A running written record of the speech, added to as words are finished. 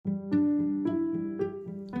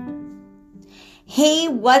Hey,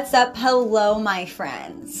 what's up? Hello, my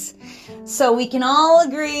friends. So we can all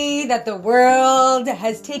agree that the world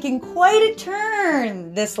has taken quite a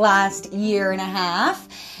turn this last year and a half.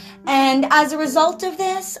 And as a result of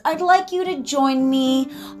this, I'd like you to join me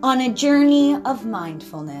on a journey of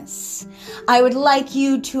mindfulness. I would like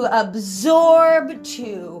you to absorb,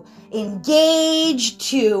 to engage,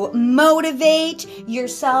 to motivate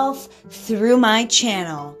yourself through my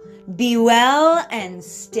channel. Be well and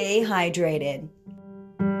stay hydrated.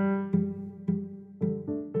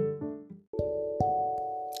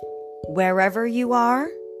 Wherever you are,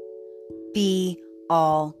 be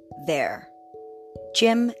all there.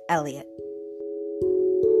 Jim Elliot.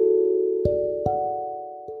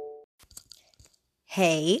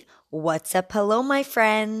 Hey, what's up? Hello, my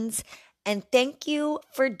friends. And thank you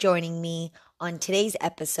for joining me on today's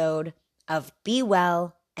episode of Be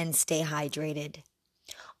Well and Stay Hydrated.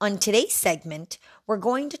 On today's segment, we're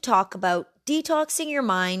going to talk about detoxing your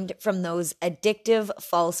mind from those addictive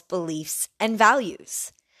false beliefs and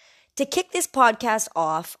values. To kick this podcast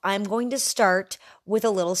off, I'm going to start with a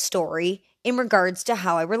little story in regards to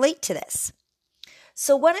how I relate to this.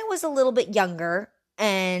 So when I was a little bit younger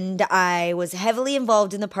and I was heavily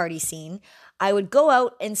involved in the party scene, I would go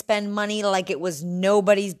out and spend money like it was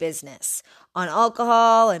nobody's business on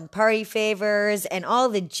alcohol and party favors and all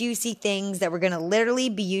the juicy things that were going to literally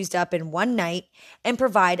be used up in one night and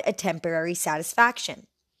provide a temporary satisfaction.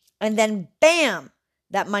 And then bam,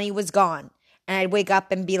 that money was gone. And I'd wake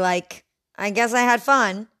up and be like, I guess I had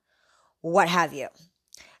fun, what have you.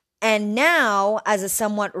 And now, as a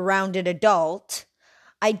somewhat rounded adult,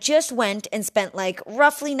 I just went and spent like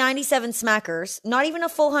roughly 97 smackers, not even a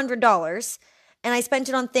full $100. And I spent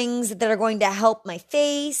it on things that are going to help my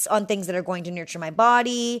face, on things that are going to nurture my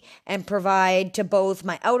body and provide to both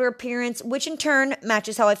my outer appearance, which in turn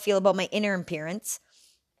matches how I feel about my inner appearance.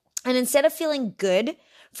 And instead of feeling good,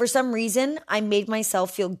 for some reason, I made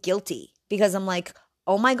myself feel guilty. Because I'm like,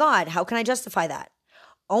 oh my God, how can I justify that?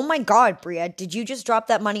 Oh my God, Bria, did you just drop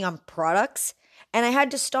that money on products? And I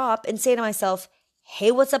had to stop and say to myself,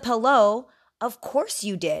 hey, what's up, hello? Of course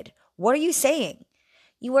you did. What are you saying?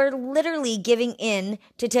 You are literally giving in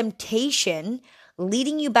to temptation,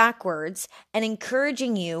 leading you backwards and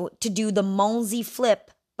encouraging you to do the Monzi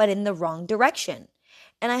flip, but in the wrong direction.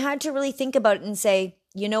 And I had to really think about it and say,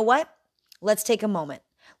 you know what? Let's take a moment.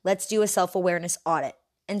 Let's do a self-awareness audit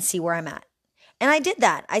and see where I'm at. And I did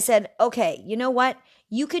that. I said, okay, you know what?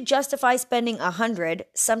 You could justify spending $100,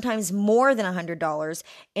 sometimes more than $100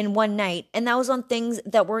 in one night. And that was on things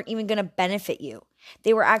that weren't even going to benefit you.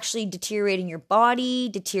 They were actually deteriorating your body,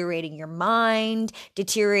 deteriorating your mind,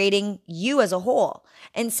 deteriorating you as a whole,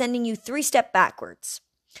 and sending you 3 steps backwards.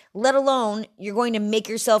 Let alone, you're going to make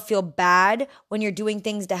yourself feel bad when you're doing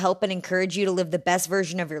things to help and encourage you to live the best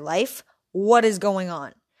version of your life. What is going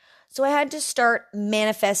on? So I had to start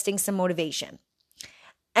manifesting some motivation.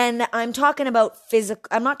 And I'm talking about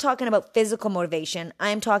I'm not talking about physical motivation.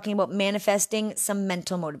 I'm talking about manifesting some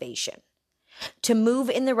mental motivation to move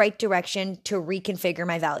in the right direction, to reconfigure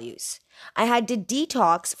my values. I had to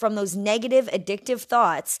detox from those negative, addictive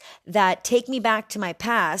thoughts that take me back to my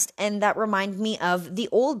past and that remind me of the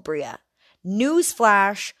old Bria.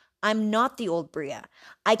 Newsflash, I'm not the old Bria.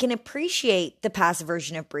 I can appreciate the past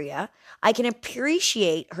version of Bria. I can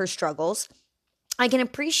appreciate her struggles. I can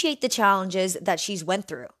appreciate the challenges that she's went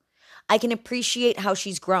through. I can appreciate how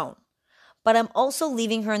she's grown. But I'm also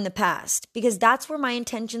leaving her in the past because that's where my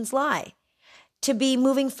intentions lie. To be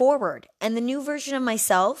moving forward. And the new version of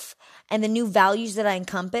myself and the new values that I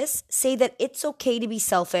encompass say that it's okay to be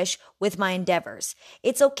selfish with my endeavors.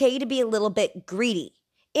 It's okay to be a little bit greedy.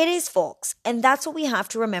 It is, folks, and that's what we have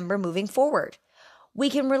to remember moving forward. We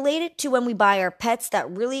can relate it to when we buy our pets that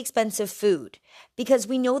really expensive food because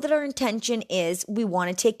we know that our intention is we want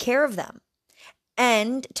to take care of them.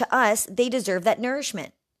 And to us, they deserve that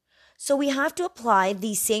nourishment. So we have to apply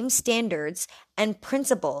these same standards and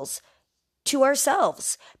principles to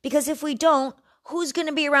ourselves because if we don't, who's going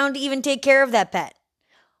to be around to even take care of that pet?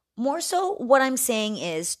 More so, what I'm saying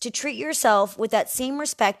is to treat yourself with that same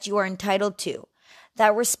respect you are entitled to.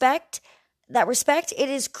 That respect, it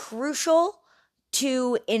is crucial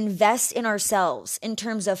to invest in ourselves in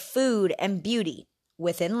terms of food and beauty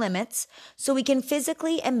within limits so we can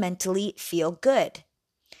physically and mentally feel good.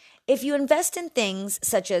 If you invest in things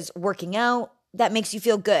such as working out, that makes you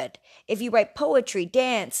feel good. If you write poetry,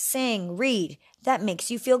 dance, sing, read, that makes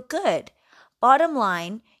you feel good. Bottom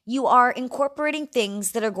line, you are incorporating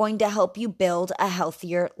things that are going to help you build a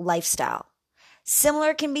healthier lifestyle.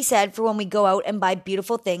 Similar can be said for when we go out and buy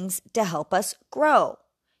beautiful things to help us grow.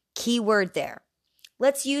 Key word there.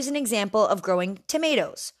 Let's use an example of growing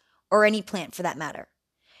tomatoes or any plant for that matter.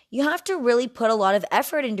 You have to really put a lot of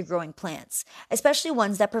effort into growing plants, especially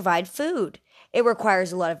ones that provide food. It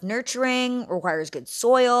requires a lot of nurturing, requires good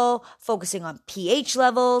soil, focusing on pH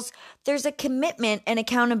levels. There's a commitment and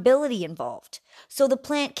accountability involved. So the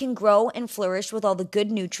plant can grow and flourish with all the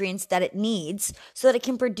good nutrients that it needs so that it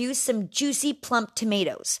can produce some juicy, plump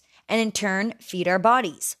tomatoes and in turn feed our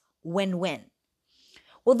bodies. Win-win.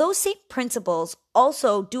 Well, those same principles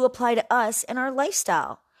also do apply to us and our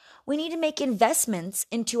lifestyle. We need to make investments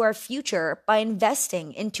into our future by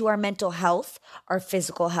investing into our mental health, our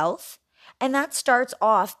physical health, and that starts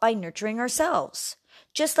off by nurturing ourselves.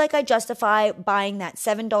 Just like I justify buying that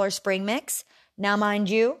 $7 spring mix. Now, mind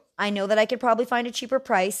you, I know that I could probably find a cheaper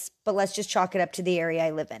price, but let's just chalk it up to the area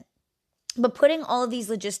I live in. But putting all of these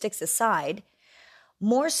logistics aside,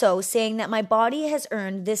 more so saying that my body has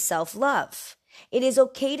earned this self-love. It is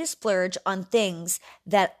okay to splurge on things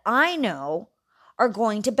that I know are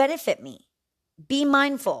going to benefit me. Be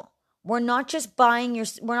mindful. We're not just buying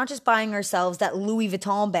ourselves that Louis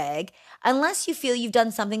Vuitton bag unless you feel you've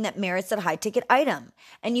done something that merits that high ticket item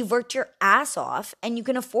and you've worked your ass off and you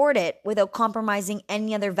can afford it without compromising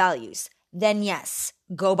any other values. Then yes,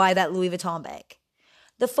 go buy that Louis Vuitton bag.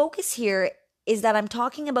 The focus here is that I'm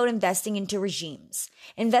talking about investing into regimes,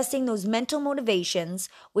 investing those mental motivations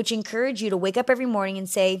which encourage you to wake up every morning and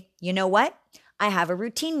say, you know what? I have a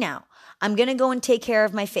routine now. I'm going to go and take care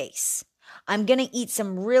of my face. I'm going to eat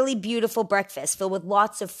some really beautiful breakfast filled with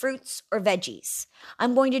lots of fruits or veggies.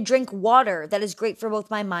 I'm going to drink water that is great for both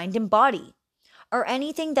my mind and body, or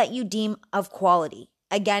anything that you deem of quality.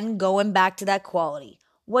 Again, going back to that quality.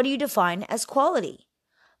 What do you define as quality?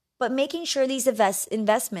 But making sure these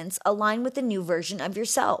investments align with the new version of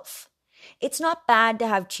yourself. It's not bad to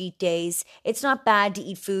have cheat days. It's not bad to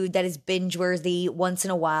eat food that is binge-worthy once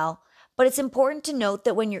in a while. But it's important to note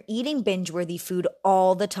that when you're eating binge-worthy food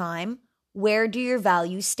all the time, where do your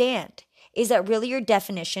values stand? Is that really your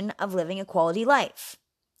definition of living a quality life?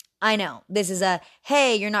 I know, this is a,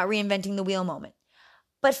 hey, you're not reinventing the wheel moment.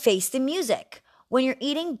 But face the music. When you're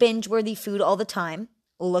eating binge-worthy food all the time,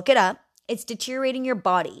 look it up. It's deteriorating your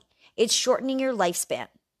body. It's shortening your lifespan.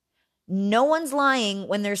 No one's lying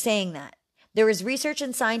when they're saying that. There is research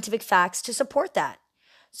and scientific facts to support that.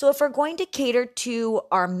 So if we're going to cater to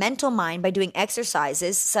our mental mind by doing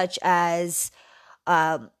exercises such as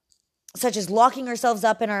locking ourselves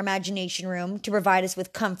up in our imagination room to provide us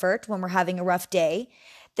with comfort when we're having a rough day,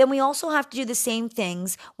 then we also have to do the same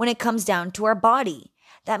things when it comes down to our body.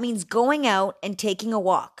 That means going out and taking a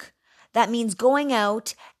walk. That means going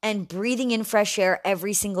out and breathing in fresh air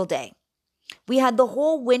every single day. We had the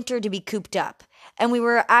whole winter to be cooped up, and we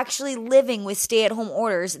were actually living with stay-at-home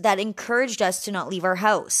orders that encouraged us to not leave our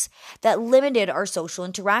house, that limited our social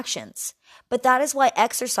interactions. But that is why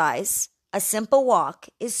exercise, a simple walk,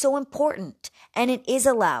 is so important, and it is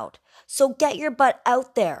allowed. So get your butt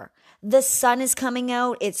out there. The sun is coming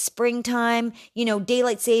out. It's springtime.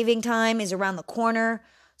 Daylight saving time is around the corner.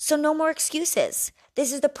 So no more excuses.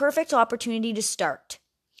 This is the perfect opportunity to start.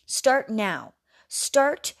 Start now.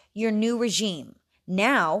 Start your new regime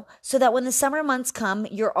now so that when the summer months come,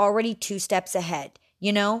 you're already 2 steps ahead.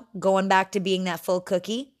 Going back to being that full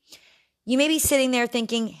cookie. You may be sitting there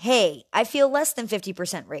thinking, hey, I feel less than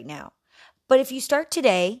 50% right now. But if you start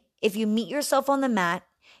today, if you meet yourself on the mat,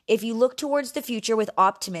 if you look towards the future with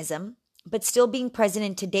optimism, but still being present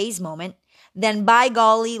in today's moment, then by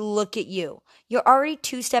golly, look at you. You're already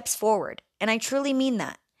 2 steps forward. And I truly mean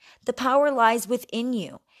that. The power lies within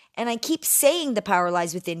you. And I keep saying the power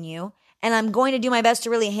lies within you. And I'm going to do my best to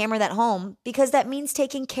really hammer that home because that means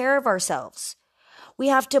taking care of ourselves. We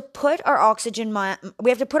have to put our oxygen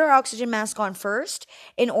mask on first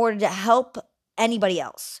in order to help anybody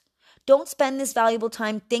else. Don't spend this valuable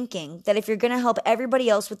time thinking that if you're going to help everybody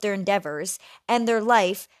else with their endeavors and their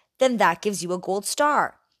life, then that gives you a gold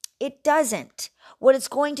star. It doesn't. What it's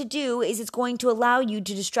going to do is it's going to allow you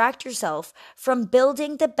to distract yourself from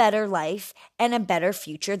building the better life and a better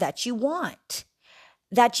future that you want,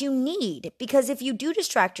 that you need. Because if you do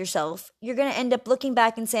distract yourself, you're going to end up looking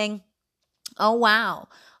back and saying, oh, wow,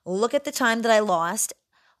 look at the time that I lost.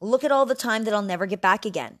 Look at all the time that I'll never get back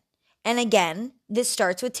again. And again, this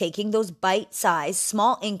starts with taking those bite-sized,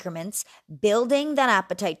 small increments, building that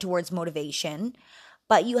appetite towards motivation.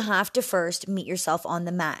 But you have to first meet yourself on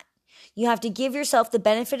the mat. You have to give yourself the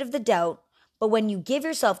benefit of the doubt, but when you give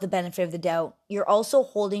yourself the benefit of the doubt, you're also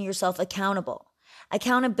holding yourself accountable.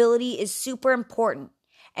 Accountability is super important,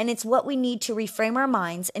 and it's what we need to reframe our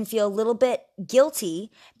minds and feel a little bit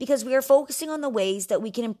guilty because we are focusing on the ways that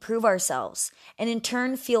we can improve ourselves and in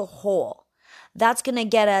turn feel whole. That's going to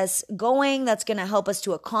get us going. That's going to help us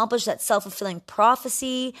to accomplish that self-fulfilling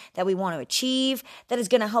prophecy that we want to achieve. That is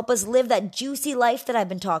going to help us live that juicy life that I've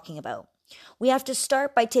been talking about. We have to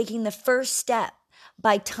start by taking the first step,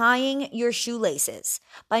 by tying your shoelaces,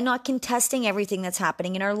 by not contesting everything that's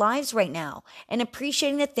happening in our lives right now and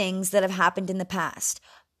appreciating the things that have happened in the past,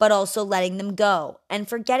 but also letting them go and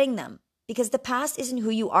forgetting them, because the past isn't who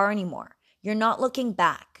you are anymore. You're not looking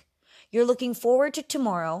back. You're looking forward to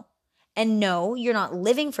tomorrow. And no, you're not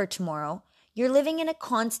living for tomorrow. You're living in a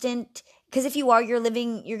constant, because if you are, you're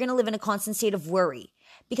going to live in a constant state of worry.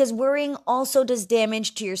 Because worrying also does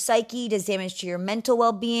damage to your psyche, does damage to your mental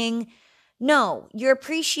well-being. No, you're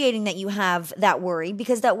appreciating that you have that worry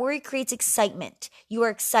because that worry creates excitement. You are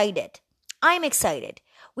excited. I'm excited.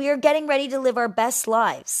 We are getting ready to live our best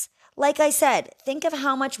lives. Like I said, think of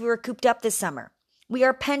how much we were cooped up this summer. We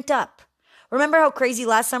are pent up. Remember how crazy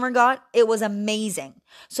last summer got? It was amazing.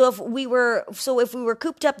 So if we were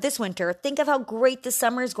cooped up this winter, think of how great the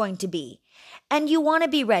summer is going to be. And you want to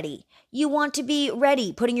be ready. You want to be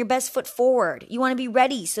ready, putting your best foot forward. You want to be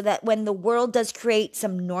ready so that when the world does create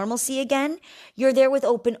some normalcy again, you're there with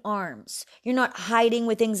open arms. You're not hiding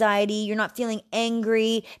with anxiety. You're not feeling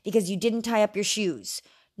angry because you didn't tie up your shoes.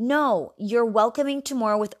 No, you're welcoming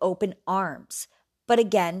tomorrow with open arms, but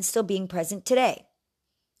again, still being present today.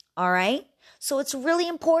 All right? So it's really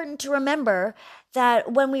important to remember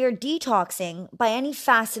that when we are detoxing by any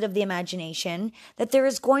facet of the imagination, that there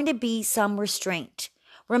is going to be some restraint.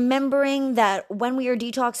 Remembering that when we are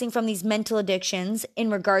detoxing from these mental addictions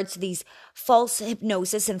in regards to these false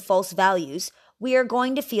hypnosis and false values, we are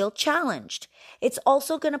going to feel challenged. It's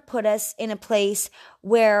also going to put us in a place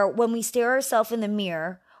where when we stare ourselves in the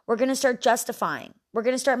mirror, we're going to start justifying. We're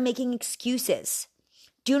going to start making excuses.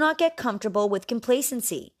 Do not get comfortable with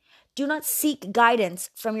complacency. Do not seek guidance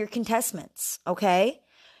from your contestants, okay?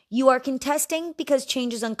 You are contesting because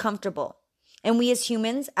change is uncomfortable. And we as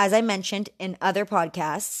humans, as I mentioned in other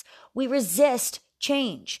podcasts, we resist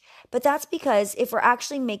change. But that's because if we're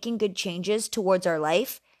actually making good changes towards our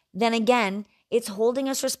life, then again, it's holding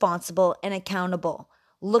us responsible and accountable,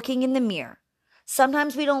 looking in the mirror.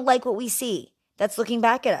 Sometimes we don't like what we see. That's looking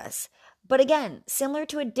back at us. But again, similar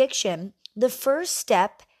to addiction, the first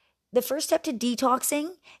step to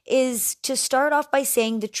detoxing is to start off by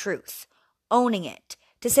saying the truth, owning it,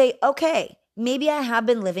 to say, okay, maybe I have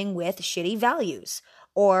been living with shitty values,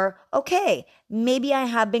 or okay, maybe I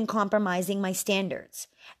have been compromising my standards.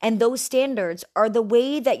 And those standards are the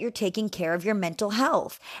way that you're taking care of your mental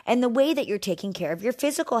health and the way that you're taking care of your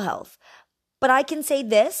physical health. But I can say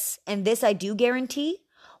this, and this I do guarantee,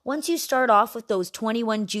 once you start off with those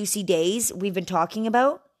 21 juicy days we've been talking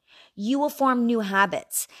about, you will form new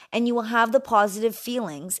habits and you will have the positive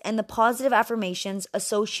feelings and the positive affirmations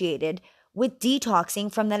associated with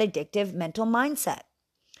detoxing from that addictive mental mindset.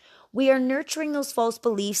 We are nurturing those false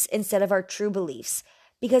beliefs instead of our true beliefs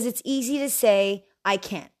because it's easy to say, I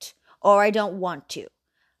can't or I don't want to.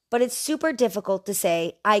 But it's super difficult to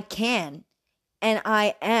say, I can and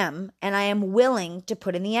I am willing to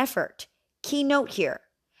put in the effort. Key note here.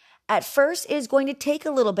 At first, it is going to take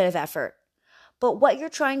a little bit of effort. But if what you're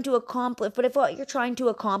trying to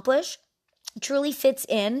accomplish truly fits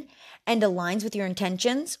in and aligns with your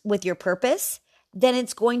intentions, with your purpose, then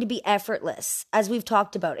it's going to be effortless. As we've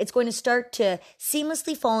talked about, it's going to start to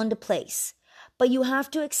seamlessly fall into place. But you have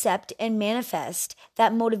to accept and manifest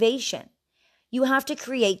that motivation. You have to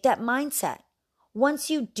create that mindset. Once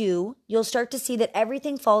you do, you'll start to see that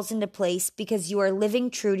everything falls into place because you are living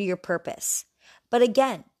true to your purpose. But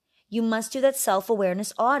again, you must do that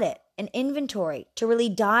self-awareness audit and inventory to really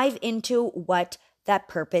dive into what that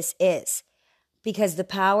purpose is, because the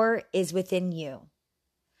power is within you.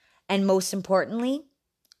 And most importantly,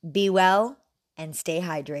 be well and stay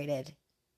hydrated.